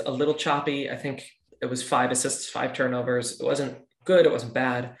quarter was a little choppy. I think it was 5 assists, 5 turnovers. It wasn't good. It wasn't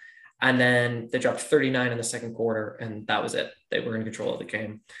bad. And then they dropped 39 in the second quarter, and that was it. They were in control of the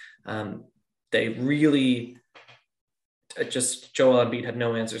game. They really just Joel Embiid had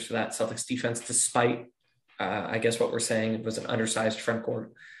no answers for that Celtics defense, despite I guess what we're saying, it was an undersized front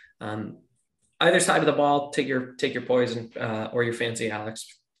court. Either side of the ball, take your poison or your fancy,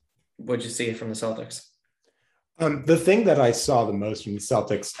 Alex. What'd you see from the Celtics? The thing that I saw the most from the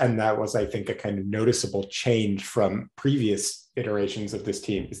Celtics, and that was, I think, a kind of noticeable change from previous iterations of this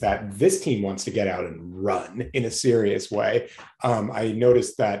team, is that this team wants to get out and run in a serious way. I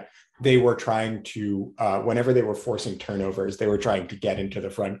noticed that they were trying to, whenever they were forcing turnovers, they were trying to get into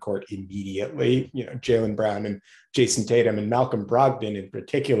the front court immediately. You know, Jaylen Brown and Jason Tatum and Malcolm Brogdon in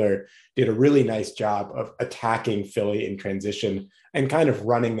particular did a really nice job of attacking Philly in transition and kind of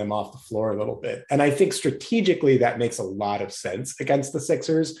running them off the floor a little bit. And I think strategically that makes a lot of sense against the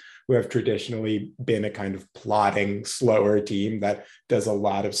Sixers, who have traditionally been a kind of plodding, slower team that does a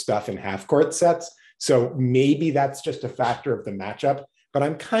lot of stuff in half court sets. So maybe that's just a factor of the matchup, but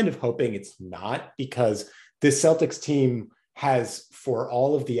I'm kind of hoping it's not, because this Celtics team has, for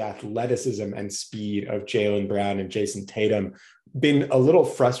all of the athleticism and speed of Jaylen Brown and Jason Tatum, been a little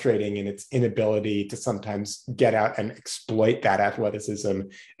frustrating in its inability to sometimes get out and exploit that athleticism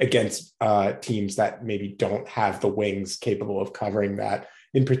against teams that maybe don't have the wings capable of covering that.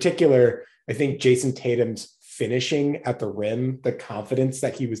 In particular, I think Jason Tatum's finishing at the rim, the confidence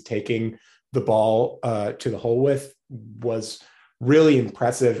that he was taking the ball to the hole with, was really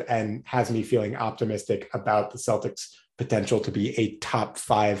impressive and has me feeling optimistic about the Celtics' potential to be a top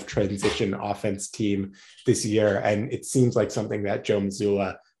 5 transition offense team this year. And it seems like something that Joe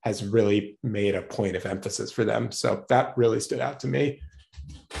Mazzulla has really made a point of emphasis for them. So that really stood out to me.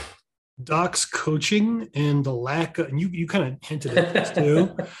 Doc's coaching and the lack of, and you kind of hinted at this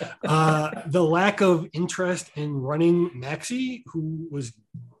too, the lack of interest in running Maxey, who was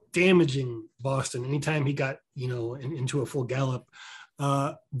damaging Boston anytime he got, into a full gallop.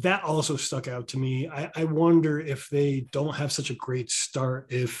 That also stuck out to me. I wonder if they don't have such a great start,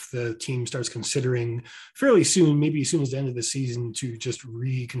 if the team starts considering fairly soon, maybe as soon as the end of the season, to just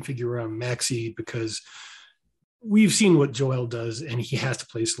reconfigure around Maxey, because we've seen what Joel does and he has to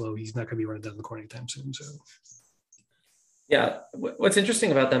play slow. He's not going to be running down the court anytime soon. So, yeah, what's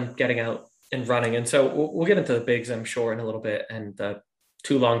interesting about them getting out and running, and so we'll get into the bigs, I'm sure, in a little bit, and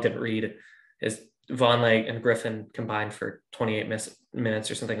too long didn't read, is Vonleh and Griffin combined for 28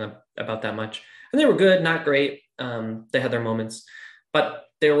 minutes or something about that much. And they were good, not great. They had their moments, but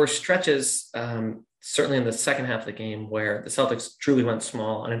there were stretches, certainly in the second half of the game, where the Celtics truly went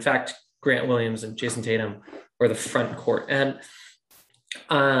small. And in fact, Grant Williams and Jason Tatum were the front court. And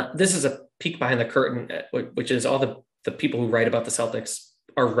this is a peek behind the curtain, which is all the people who write about the Celtics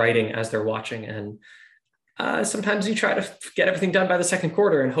are writing as they're watching. And sometimes you try to get everything done by the second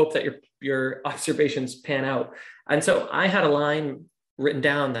quarter and hope that your observations pan out. And so I had a line written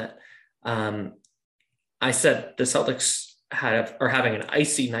down that I said the Celtics are having an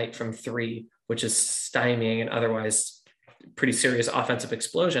icy night from 3, which is stymieing an otherwise pretty serious offensive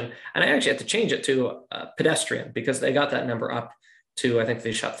explosion. And I actually had to change it to pedestrian, because they got that number up to, I think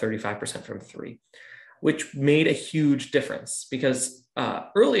they shot 35% from 3, which made a huge difference, because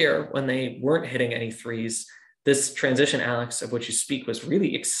earlier when they weren't hitting any threes, this transition, Alex, of which you speak, was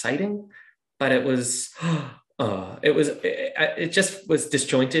really exciting, but it just was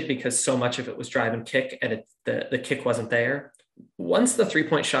disjointed, because so much of it was drive and kick, and the kick wasn't there. Once the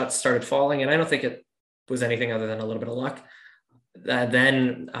 3-point shots started falling, and I don't think it was anything other than a little bit of luck,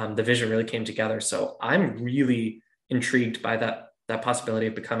 then the vision really came together. So I'm really intrigued by that possibility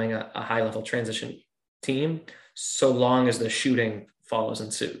of becoming a high-level transition team, so long as the shooting follows in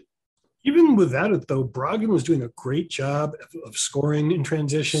suit. Even without it, though, Brogdon was doing a great job of scoring in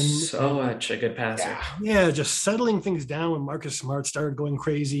transition. So much a good passer. Yeah, just settling things down when Marcus Smart started going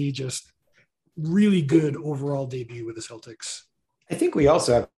crazy. Just really good overall debut with the Celtics. I think we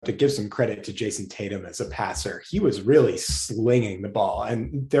also have to give some credit to Jason Tatum as a passer. He was really slinging the ball.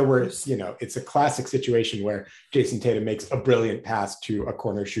 And there were, it's a classic situation where Jason Tatum makes a brilliant pass to a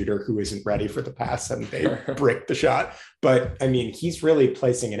corner shooter who isn't ready for the pass and they brick the shot. But I mean, he's really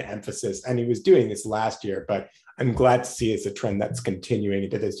placing an emphasis, and he was doing this last year, but I'm glad to see it's a trend that's continuing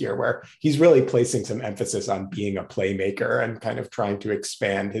into this year, where he's really placing some emphasis on being a playmaker and kind of trying to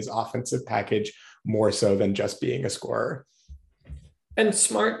expand his offensive package more so than just being a scorer. And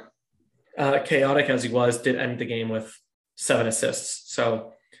Smart, chaotic as he was, did end the game with 7 assists.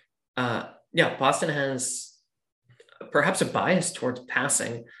 So, Boston has perhaps a bias towards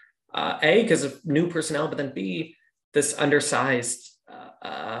passing, A, because of new personnel, but then B, this undersized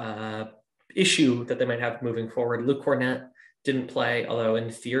issue that they might have moving forward. Luke Cornett didn't play, although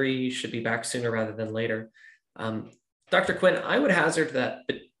in theory should be back sooner rather than later. Dr. Quinn, I would hazard that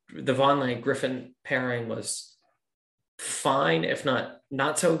the Vonleh-Griffin pairing was fine, if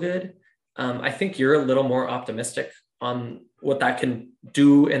not so good. I think you're a little more optimistic on what that can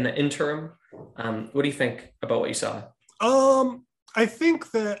do in the interim. What do you think about what you saw? I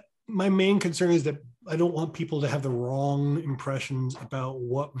think that my main concern is that don't want people to have the wrong impressions about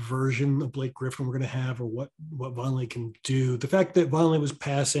what version of Blake Griffin we're going to have or what Vonleh can do. The fact that Vonleh was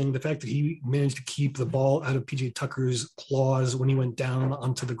passing, the fact that he managed to keep the ball out of PJ Tucker's claws when he went down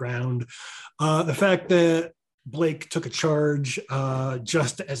onto the ground, the fact that Blake took a charge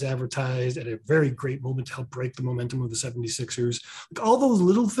just as advertised at a very great moment to help break the momentum of the 76ers. Like all those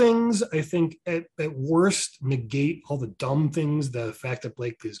little things, I think at worst negate all the dumb things. The fact that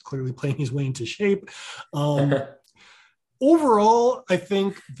Blake is clearly playing his way into shape. Overall, I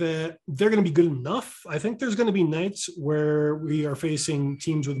think that they're going to be good enough. I think there's going to be nights where we are facing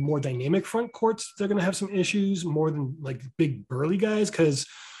teams with more dynamic front courts. They're going to have some issues more than like big burly guys because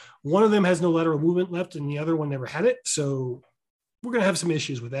one of them has no lateral movement left and the other one never had it. So we're going to have some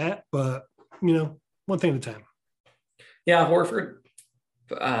issues with that, but one thing at a time. Yeah. Horford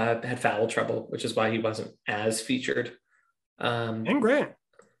had foul trouble, which is why he wasn't as featured. And Grant.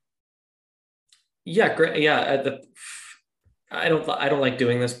 Yeah. Grant. Yeah. I don't like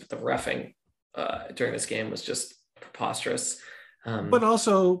doing this, but the reffing during this game was just preposterous. But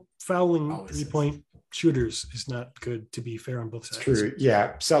also fouling 3-point shooters is not good, to be fair on both sides. True.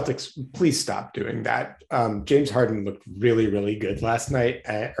 Yeah. Celtics, please stop doing that. James Harden looked really, really good last night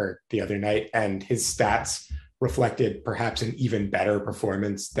or the other night, and his stats reflected perhaps an even better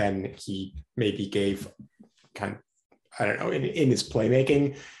performance than he maybe gave in his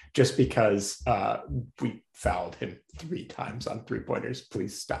playmaking, just because we fouled him 3 times on 3-pointers.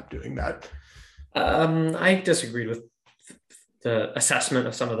 Please stop doing that. I disagreed with the assessment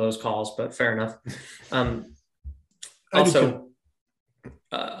of some of those calls, but fair enough. Also,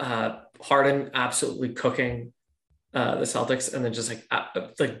 Harden absolutely cooking the Celtics, and then just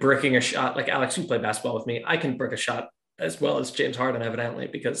like bricking a shot. Like Alex, you play basketball with me. I can brick a shot as well as James Harden, evidently,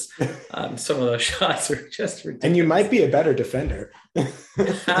 because some of those shots are just ridiculous. And you might be a better defender.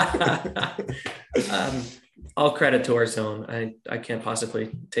 All credit to our zone. I can't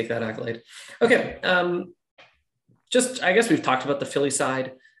possibly take that accolade. Okay. I guess we've talked about the Philly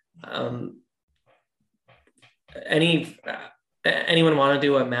side. Anyone want to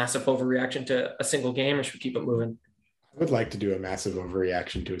do a massive overreaction to a single game, or should we keep it moving? I would like to do a massive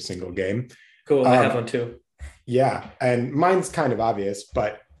overreaction to a single game. Cool. I have one too. Yeah. And mine's kind of obvious,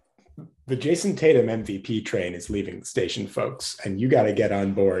 but the Jason Tatum MVP train is leaving the station, folks. And you got to get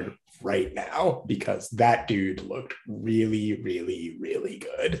on board right now because that dude looked really, really, really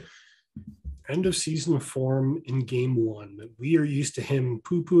good. End of season form in game 1. We are used to him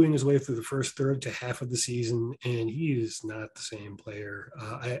poo-pooing his way through the first third to half of the season, and he is not the same player.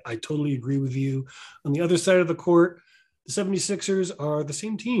 I totally agree with you. On the other side of the court, the 76ers are the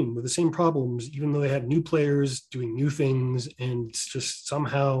same team with the same problems, even though they have new players doing new things, and it's just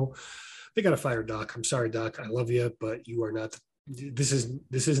somehow they got to fire Doc. I'm sorry, Doc. I love you, but you are not. This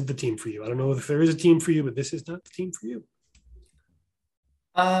isn't the team for you. I don't know if there is a team for you, but this is not the team for you.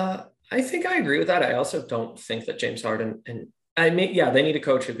 I think I agree with that. I also don't think that James Harden they need a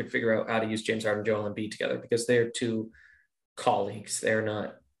coach who could figure out how to use James Harden, Joel Embiid together, because they're two colleagues. They're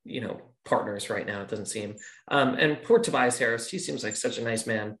not, partners right now. It doesn't seem. And poor Tobias Harris, he seems like such a nice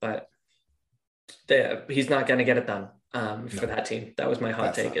man, but he's not going to get it done for that team. That was my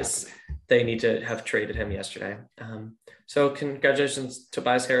hot take. Is they need to have traded him yesterday. So congratulations,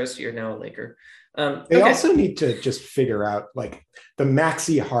 Tobias Harris. You're now a Laker. They also need to just figure out like the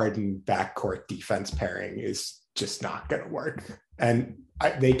Maxey Harden backcourt defense pairing is just not going to work. And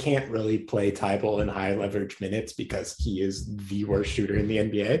they can't really play Tybal in high leverage minutes because he is the worst shooter in the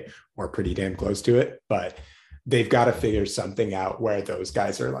NBA, or pretty damn close to it. But they've got to figure something out where those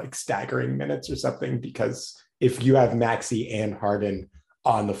guys are like staggering minutes or something, because if you have Maxey and Harden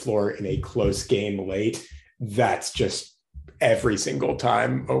on the floor in a close game late, that's just every single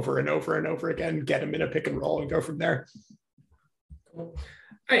time over and over and over again, get them in a pick and roll and go from there. Cool.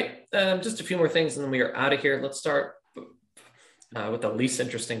 All right. Just a few more things and then we are out of here. Let's start with the least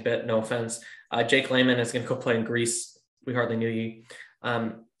interesting bit. No offense. Jake Layman is going to go play in Greece. We hardly knew you.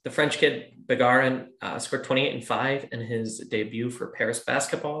 The French kid Begarin scored 28 and 5 in his debut for Paris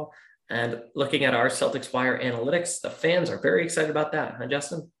basketball. And looking at our Celtics Wire analytics, the fans are very excited about that. Huh,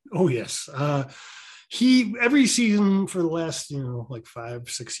 Justin? Oh, yes. Every season for the last, like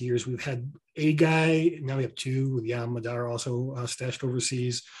 5-6 years, we've had a guy. Now we have 2 with Yam Madar also stashed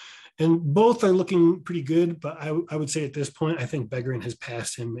overseas. And both are looking pretty good. But I would say at this point, I think Begarin has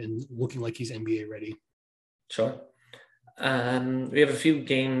passed him and looking like he's NBA ready. Sure. We have a few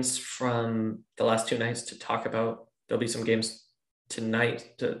games from the last 2 nights to talk about. There'll be some games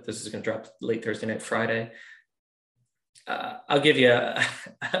tonight. This is going to drop late Thursday night, Friday. I'll give you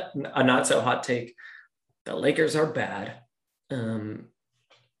a not so hot take. The Lakers are bad.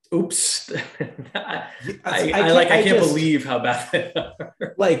 Oops. I can't believe how bad they are.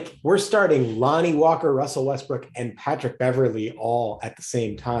 Like, we're starting Lonnie Walker, Russell Westbrook, and Patrick Beverley all at the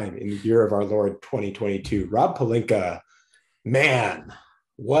same time in the year of our Lord 2022. Rob Pelinka, man,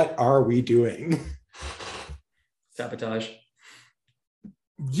 what are we doing? Sabotage.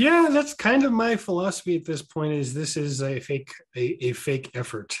 Yeah, that's kind of my philosophy at this point. Is this is a fake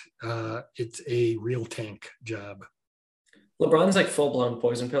effort. It's a real tank job. LeBron's like full blown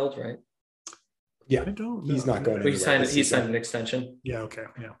poison pilled, right? Yeah, I don't know. He's not going anywhere. He signed an extension. Yeah. Okay.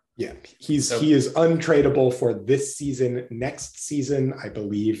 Yeah. He is untradeable for this season. Next season, I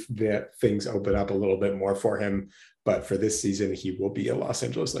believe that things open up a little bit more for him. But for this season, he will be a Los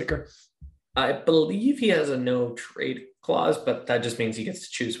Angeles Laker. I believe he has a no trade clause, but that just means he gets to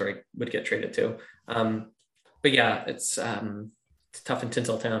choose where he would get traded to. But yeah, it's tough in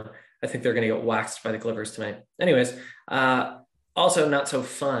Tinseltown. I think they're going to get waxed by the Clippers tonight. Anyways, also not so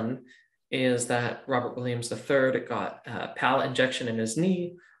fun is that Robert Williams III got a pallet injection in his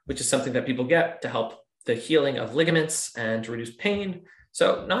knee, which is something that people get to help the healing of ligaments and to reduce pain.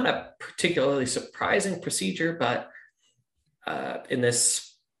 So not a particularly surprising procedure, but in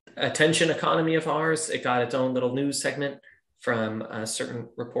this attention economy of ours, it got its own little news segment from a certain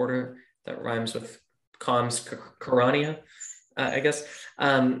reporter that rhymes with comms Karania, I guess.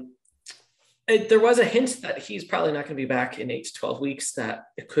 There was a hint that he's probably not going to be back in 8 to 12 weeks, that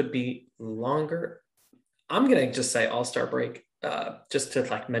it could be longer. I'm going to just say all-star break, just to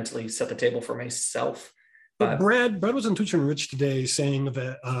like mentally set the table for myself. But Brad was on Tucci and Rich today saying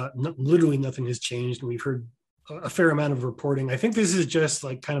that literally nothing has changed. And we've heard a fair amount of reporting. I think this is just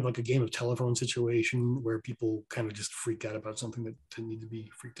like kind of like a game of telephone situation where people kind of just freak out about something that didn't need to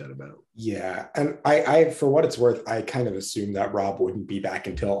be freaked out about. Yeah. And I for what it's worth, I kind of assumed that Rob wouldn't be back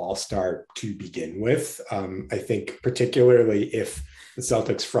until All-Star to begin with. I think particularly if the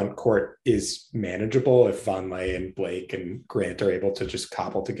Celtics front court is manageable, if Vonleh and Blake and Grant are able to just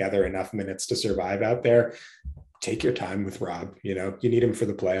cobble together enough minutes to survive out there, take your time with Rob. You know, you need him for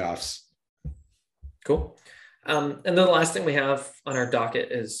the playoffs. Cool. And then the last thing we have on our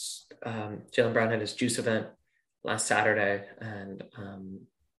docket is Jaylen Brown had his juice event last Saturday, and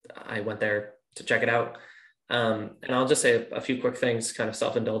I went there to check it out. And I'll just say a few quick things kind of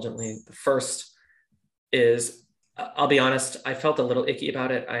self-indulgently. The first is, I'll be honest, I felt a little icky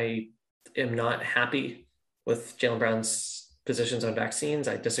about it. I am not happy with Jaylen Brown's positions on vaccines.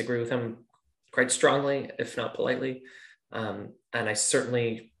 I disagree with him quite strongly, if not politely. And I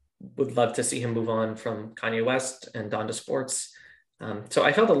certainly would love to see him move on from Kanye West and Donda Sports. So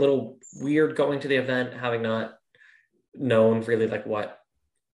I felt a little weird going to the event, having not known really like what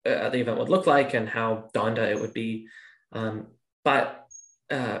the event would look like and how Donda it would be. But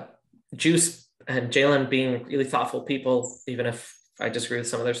Juice and Jaylen being really thoughtful people, even if I disagree with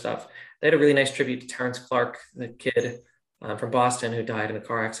some of their stuff, they had a really nice tribute to Terrence Clark, the kid from Boston who died in a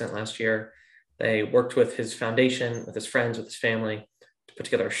car accident last year. They worked with his foundation, with his friends, with his family, to put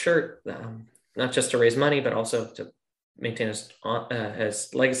together a shirt, not just to raise money, but also to maintain his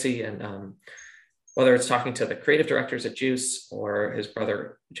legacy. And whether it's talking to the creative directors at Juice or his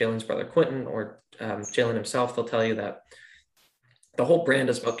brother, Jaylen's brother, Quentin, or Jaylen himself, they'll tell you that the whole brand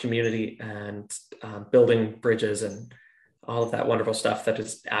is about community and building bridges and all of that wonderful stuff that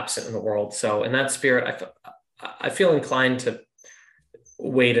is absent in the world. So in that spirit, I feel inclined to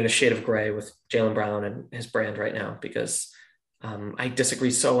wade in a shade of gray with Jaylen Brown and his brand right now, because I disagree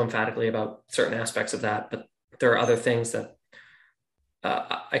so emphatically about certain aspects of that, but there are other things that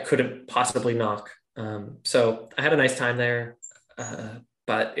I couldn't possibly knock. So I had a nice time there,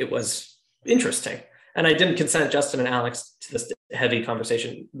 but it was interesting. And I didn't consent Justin and Alex to this heavy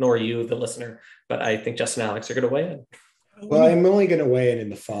conversation, nor you, the listener, but I think Justin and Alex are going to weigh in. Well, I'm only going to weigh in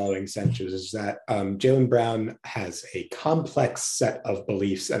the following sentences, is that Jaylen Brown has a complex set of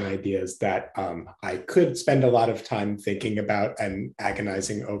beliefs and ideas that I could spend a lot of time thinking about and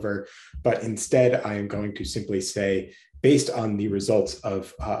agonizing over, but instead I am going to simply say, based on the results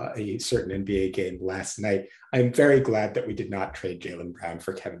of a certain NBA game last night, I'm very glad that we did not trade Jaylen Brown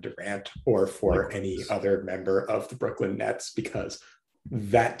for Kevin Durant or for any other member of the Brooklyn Nets, because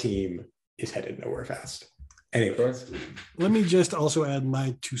that team is headed nowhere fast. Anyways, let me just also add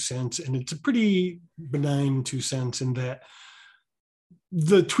my 2 cents, and it's a pretty benign 2 cents in that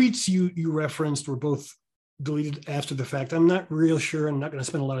the tweets you referenced were both deleted after the fact. I'm not real sure. I'm not going to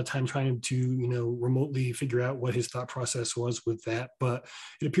spend a lot of time trying to, remotely figure out what his thought process was with that, but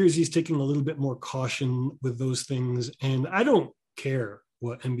it appears he's taking a little bit more caution with those things. And I don't care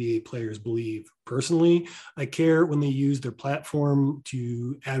what NBA players believe personally. I care when they use their platform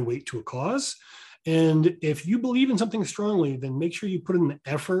to add weight to a cause. And if you believe in something strongly, then make sure you put in the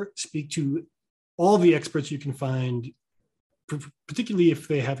effort, speak to all the experts you can find, particularly if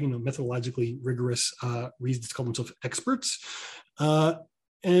they have, methodologically rigorous reasons to call themselves experts.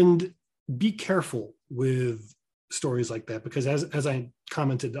 And be careful with stories like that, because as I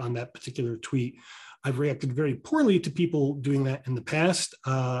commented on that particular tweet, I've reacted very poorly to people doing that in the past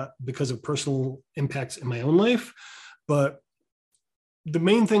because of personal impacts in my own life. But the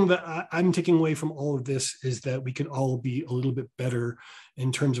main thing that I'm taking away from all of this is that we can all be a little bit better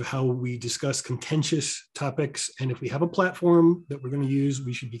in terms of how we discuss contentious topics. And if we have a platform that we're going to use,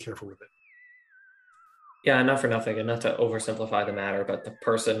 we should be careful with it. Yeah, not for nothing, and not to oversimplify the matter, but the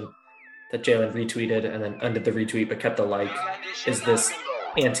person that Jalen retweeted and then undid the retweet but kept the like is this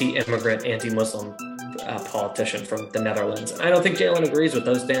anti-immigrant, anti-Muslim politician from the Netherlands. And I don't think Jalen agrees with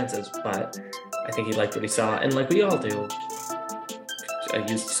those stances, but I think he liked what he saw. And like we all do, I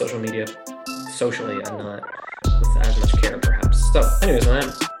use social media socially and not with as much care, perhaps. So anyways, on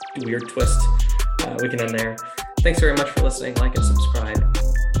that weird twist, we can end there. Thanks very much for listening. Like and subscribe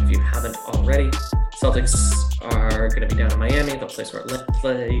if you haven't already. Celtics are going to be down in Miami. They'll play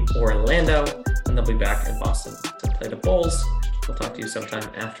Orlando, and they'll be back in Boston to play the Bulls. We'll talk to you sometime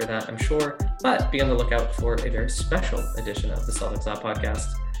after that, I'm sure. But be on the lookout for a very special edition of the Celtics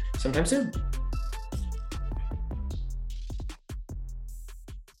Podcast sometime soon.